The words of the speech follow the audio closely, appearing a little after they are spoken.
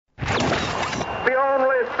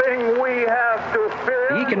thing we have to fear.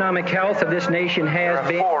 The economic health of this nation has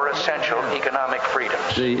been... Four essential economic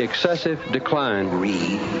freedoms. The excessive decline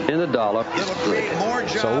in the dollar is good.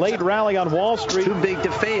 So late rally on Wall Street. Too big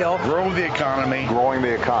to fail. Grow the economy. Growing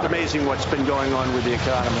the economy. Amazing what's been going on with the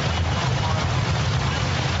economy.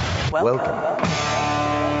 Welcome.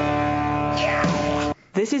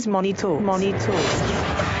 This is Money Talks. Money Talks.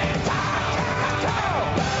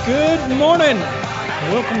 Good morning.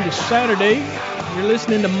 Welcome to Saturday. You're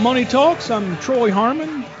listening to Money Talks. I'm Troy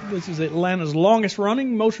Harmon. This is Atlanta's longest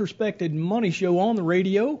running, most respected money show on the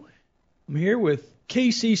radio. I'm here with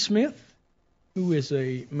Casey Smith, who is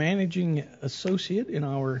a managing associate in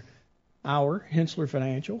our Hensler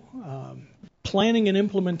Financial planning and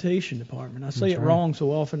implementation department. I say it wrong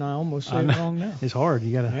so often I almost say it wrong now. It's hard.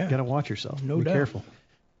 You gotta watch yourself. No Be doubt. careful.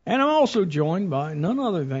 And I'm also joined by none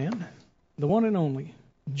other than the one and only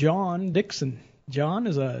John Dixon. John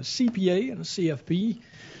is a CPA and a CFP. I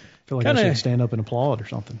feel like I should stand up and applaud or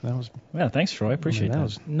something. That was thanks, Troy. I appreciate that.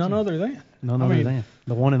 Was none other than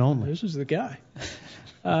the one and only. This is the guy.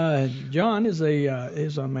 John is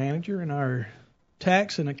a manager in our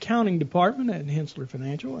tax and accounting department at Hensler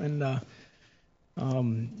Financial, and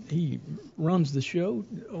he runs the show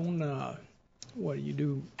on what do you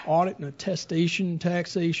do? Audit and attestation,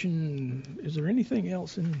 taxation. Is there anything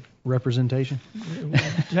else in representation?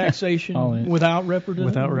 Taxation without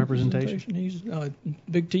representation. He's a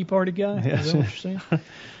big Tea Party guy. Yes. Is that what you're saying?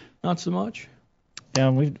 Not so much.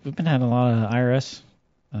 Yeah, we've been having a lot of IRS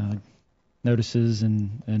notices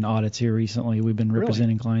and audits here recently. We've been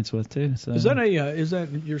representing clients with too. So is that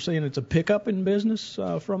you're saying it's a pickup in business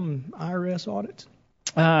from IRS audits?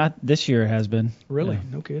 This year it has been. Really? Yeah.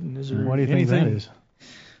 No kidding. Is there Why do you anything? think that is?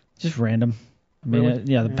 Just random. I mean, Really?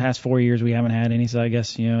 The past 4 years we haven't had any, so I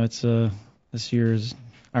guess it's this year's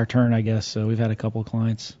our turn, I guess. So we've had a couple of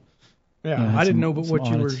clients. Yeah, I didn't know, but what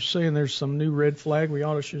audits. you were saying, there's some new red flag we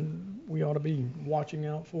ought to be watching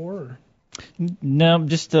out for. Or? No,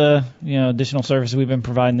 just additional services we've been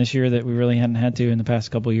providing this year that we really hadn't had to in the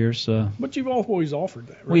past couple of years. So. But you've always offered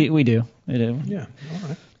that, right? We do. We do. Yeah. All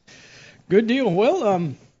right. Good deal.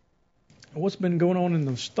 Well, what's been going on in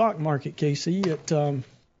the stock market, Casey? It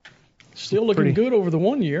still looking good over the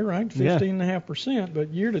 1 year, right? 15.5%.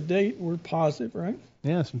 But year to date, we're positive, right?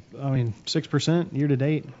 Yes. I mean, 6% year to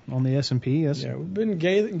date on the S&P. We've been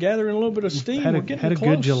gathering a little bit of steam. Had we're getting a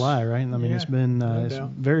close. good July, right? I mean, it's been it's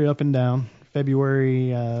very up and down.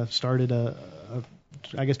 February started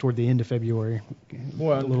I guess toward the end of February.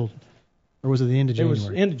 What? A little. Or was it the end of January? It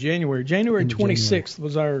was end of January. January 26th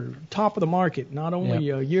was our top of the market, not only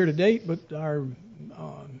year to date, but our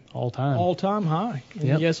all-time high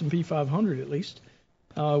in the S&P 500 at least.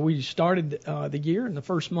 We started the year in the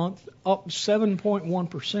first month up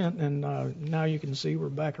 7.1%, and now you can see we're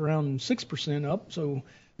back around 6% up. So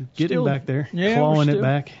getting back there, yeah, clawing it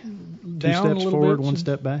back, down 2 steps forward, 1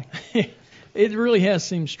 step back. It really has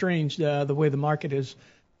seemed strange the way the market has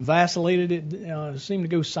vacillated. It seemed to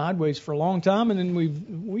go sideways for a long time, and then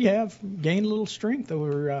we have gained a little strength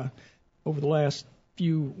over the last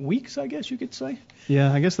few weeks, I guess you could say.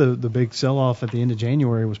 Yeah, I guess the big sell-off at the end of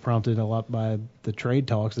January was prompted a lot by the trade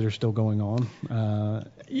talks that are still going on. I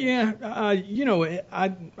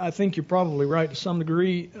think you're probably right to some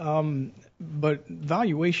degree, but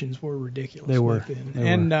valuations were ridiculous. They were.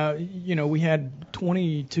 We had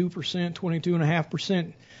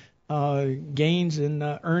 22.5% gains in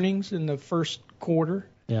earnings in the first quarter.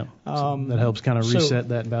 Yeah, so that helps kind of reset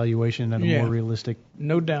that valuation at a more realistic.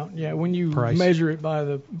 No doubt. Yeah, when you price. Measure it by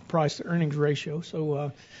the price to earnings ratio.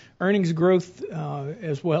 So earnings growth,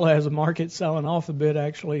 as well as the market selling off a bit,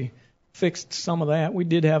 actually fixed some of that. We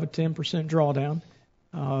did have a 10% drawdown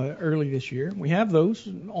early this year. We have those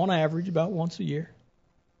on average about once a year.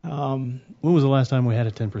 When was the last time we had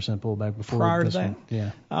a 10% pullback before prior this to that? One?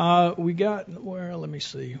 Yeah. We got, let me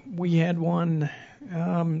see. We had one,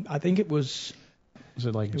 I think it was... Was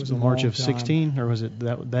it like March of 16, or was it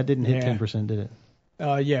that didn't hit 10%, did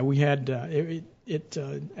it? We had, it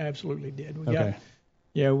absolutely did. Okay.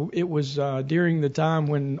 It was during the time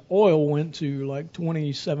when oil went to like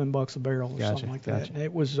 $27 a barrel or something like that. Gotcha.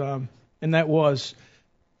 It was, and that was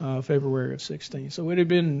February of 16. So it had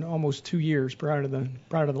been almost 2 years prior to the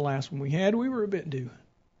last one we had. We were a bit due.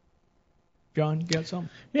 John, you got something?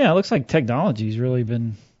 Yeah, it looks like technology's really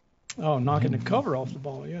been. Oh, knocking the cover off the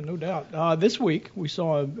ball. Yeah, no doubt. This week we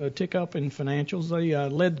saw a tick up in financials. They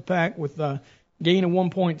led the pack with a gain of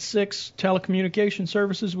 1.6. Telecommunication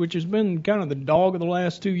services, which has been kind of the dog of the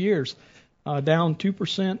last 2 years, down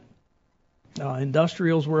 2%.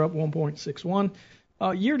 Industrials were up 1.61.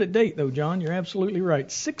 Year to date, though, John, you're absolutely right.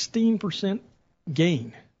 16%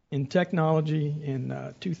 gain in technology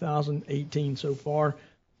in 2018 so far.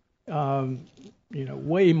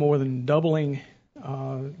 Way more than doubling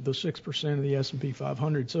the 6% of the S&P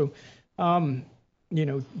 500. So,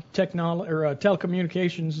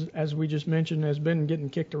 telecommunications, as we just mentioned, has been getting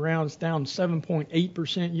kicked around. It's down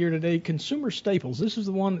 7.8% year to date. Consumer staples, this is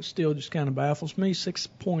the one that still just kind of baffles me,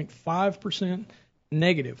 6.5%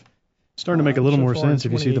 negative. Starting to make a little more sense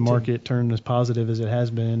if you see the market turn as positive as it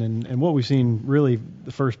has been. And what we've seen really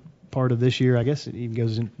the first part of this year, I guess it even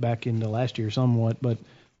goes back into last year somewhat, but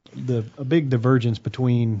a big divergence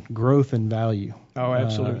between growth and value. Oh,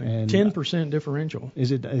 absolutely. And 10% differential.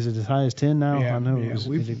 Is it as high as 10 now? Yeah, I know yeah,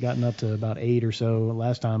 it had gotten up to about 8 or so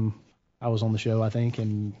last time I was on the show, I think,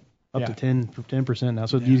 and up to 10% now.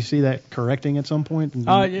 So do you see that correcting at some point? The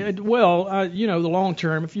long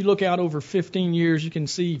term, if you look out over 15 years, you can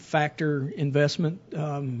see factor investment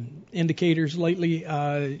indicators lately.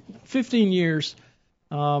 15 years,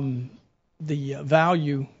 the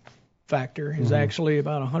value factor is actually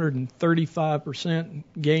about 135%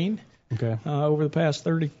 gain over the past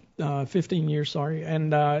 15 years.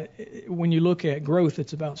 And when you look at growth,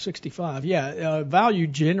 it's about 65. Value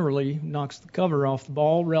generally knocks the cover off the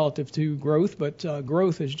ball relative to growth, but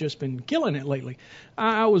growth has just been killing it lately.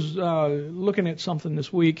 I was looking at something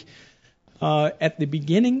this week. At the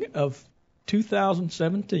beginning of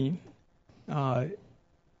 2017,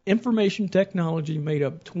 information technology made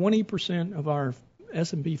up 20% of our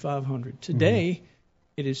S&P 500. Today,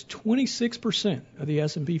 it is 26% of the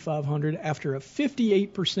S&P 500 after a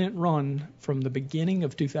 58% run from the beginning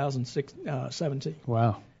of 2017.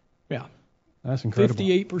 Wow. Yeah. That's incredible.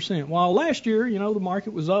 58%. While last year, the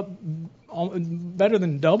market was up better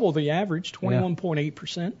than double the average,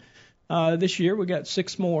 21.8%. This year we got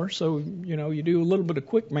 6 more, so you do a little bit of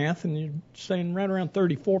quick math and you're saying right around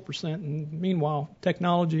 34%, and meanwhile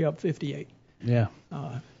technology up 58%. Yeah.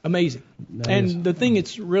 Amazing. The thing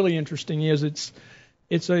that's really interesting is it's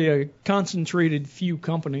a concentrated few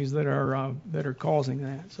companies that are causing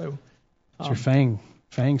that. So it's your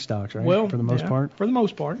FANG stocks, right? Well, for the most part. For the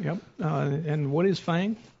most part, yep. And what is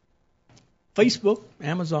FANG? Facebook,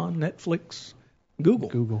 Amazon, Netflix,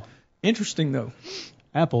 Google. Interesting though.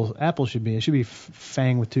 Apple should be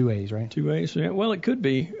FANG with 2 A's, right? 2 A's, yeah. Well, it could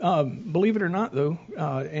be. Believe it or not, though,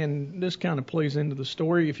 and this kind of plays into the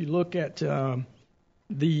story. If you look at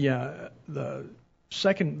the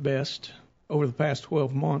second best over the past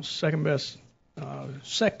 12 months, second best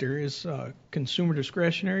sector is consumer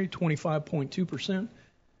discretionary, 25.2%.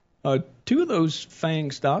 2 of those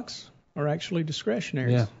FANG stocks are actually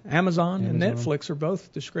discretionary. Yeah. Amazon and Netflix are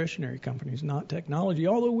both discretionary companies, not technology,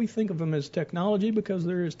 although we think of them as technology because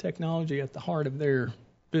there is technology at the heart of their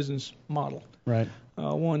business model. Right.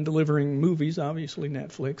 One delivering movies, obviously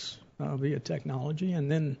Netflix via technology,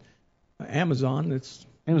 and then Amazon.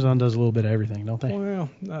 Amazon does a little bit of everything, don't they? Well,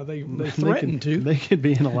 they threaten to. They could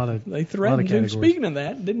be in a lot of They threaten to. categories. Speaking of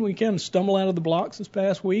that, didn't we kind of stumble out of the blocks this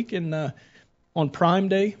past week and on Prime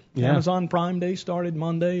Day? Yeah. Amazon Prime Day started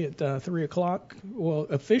Monday at 3 o'clock, well,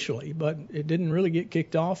 officially, but it didn't really get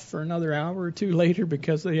kicked off for another hour or two later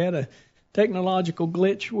because they had a technological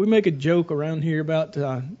glitch. We make a joke around here about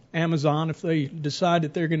Amazon. If they decide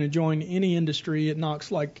that they're going to join any industry, it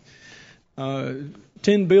knocks like $10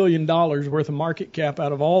 billion worth of market cap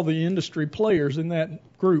out of all the industry players in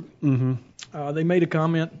that group. Mm-hmm. They made a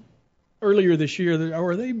comment earlier this year,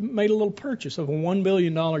 they made a little purchase of a $1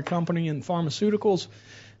 billion company in pharmaceuticals,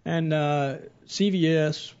 and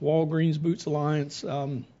CVS, Walgreens, Boots Alliance,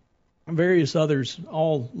 various others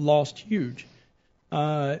all lost huge.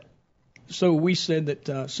 So we said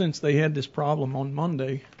that since they had this problem on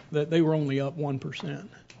Monday, that they were only up 1%.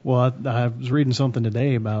 Well, I was reading something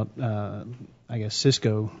today about, I guess,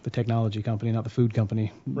 Cisco, the technology company, not the food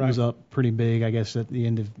company, was up pretty big, I guess, at the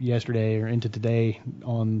end of yesterday or into today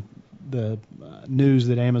on the news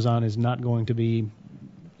that Amazon is not going to be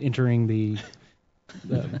entering the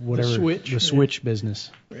switch business.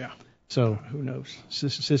 Yeah. So who knows?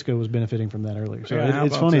 Cisco was benefiting from that earlier. So yeah,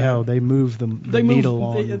 it's funny how they move the needle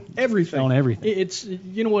on everything. On everything. It's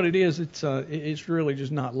what it is. It's really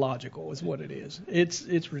just not logical. Is what it is.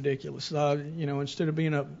 It's ridiculous. Instead of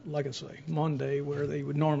being up, like I say, Monday where they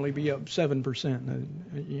would normally be up 7%,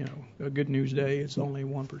 a good news day, it's only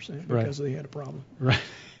 1% because they had a problem. Right.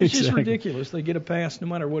 It's just ridiculous. They get a pass no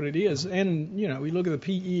matter what it is. And we look at the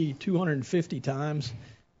PE 250 times.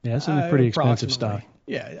 Yeah, it's a pretty expensive stock.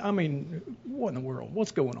 Yeah, I mean, what in the world?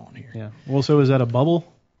 What's going on here? Yeah. Well, so is that a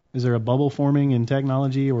bubble? Is there a bubble forming in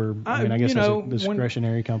technology, or I guess it's a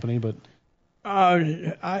discretionary company, but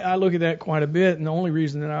I look at that quite a bit, and the only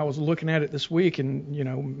reason that I was looking at it this week and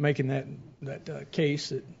making that case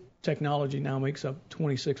that technology now makes up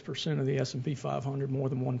 26% of the S&P 500, more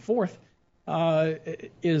than 1/4,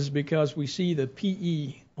 is because we see the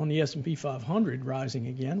PE on the S&P 500 rising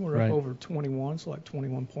again. We're up over 21, so like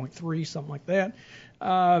 21.3, something like that.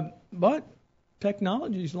 But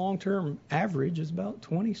technology's long-term average is about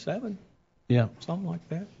 27. Yeah, something like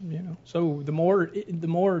that. So the more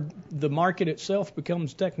the market itself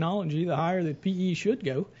becomes technology, the higher the PE should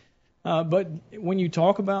go. But when you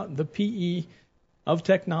talk about the PE of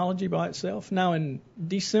technology by itself, now in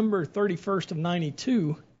December 31st of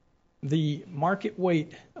 92, the market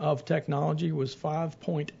weight of technology was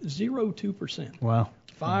 5.02%. Wow.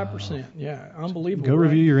 5%. Yeah, unbelievable. Go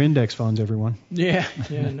review your index funds, everyone. Yeah,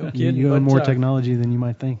 no kidding. You own more technology than you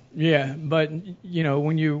might think. Yeah, but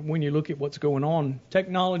when you look at what's going on,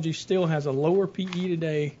 technology still has a lower PE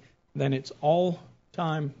today than its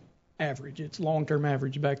all-time average, its long-term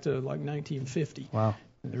average back to like 1950. Wow.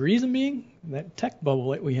 And the reason being that tech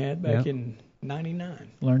bubble that we had back in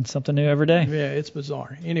 99. Learn something new every day. Yeah, it's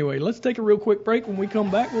bizarre. Anyway, let's take a real quick break. When we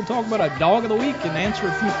come back, we'll talk about a dog of the week and answer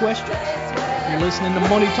a few questions. You're listening to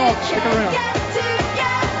Money Talk. Stick around.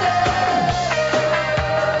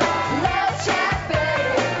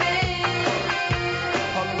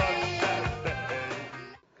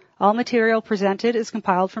 All material presented is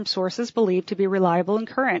compiled from sources believed to be reliable and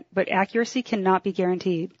current, but accuracy cannot be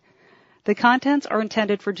guaranteed. The contents are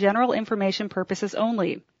intended for general information purposes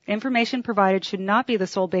only. Information provided should not be the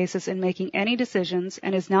sole basis in making any decisions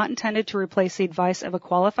and is not intended to replace the advice of a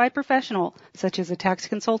qualified professional, such as a tax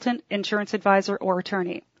consultant, insurance advisor, or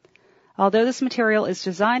attorney. Although this material is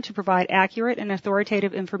designed to provide accurate and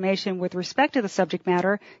authoritative information with respect to the subject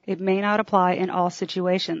matter, it may not apply in all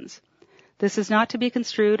situations. This is not to be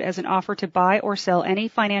construed as an offer to buy or sell any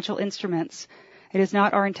financial instruments. It is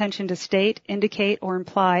not our intention to state, indicate, or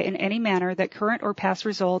imply in any manner that current or past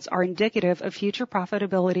results are indicative of future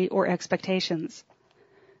profitability or expectations.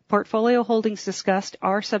 Portfolio holdings discussed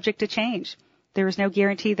are subject to change. There is no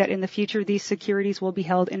guarantee that in the future these securities will be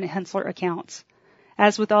held in Henssler accounts.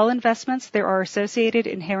 As with all investments, there are associated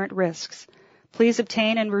inherent risks. Please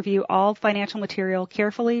obtain and review all financial material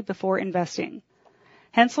carefully before investing.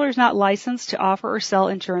 Henssler is not licensed to offer or sell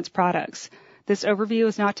insurance products. This overview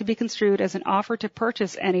is not to be construed as an offer to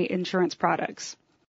purchase any insurance products.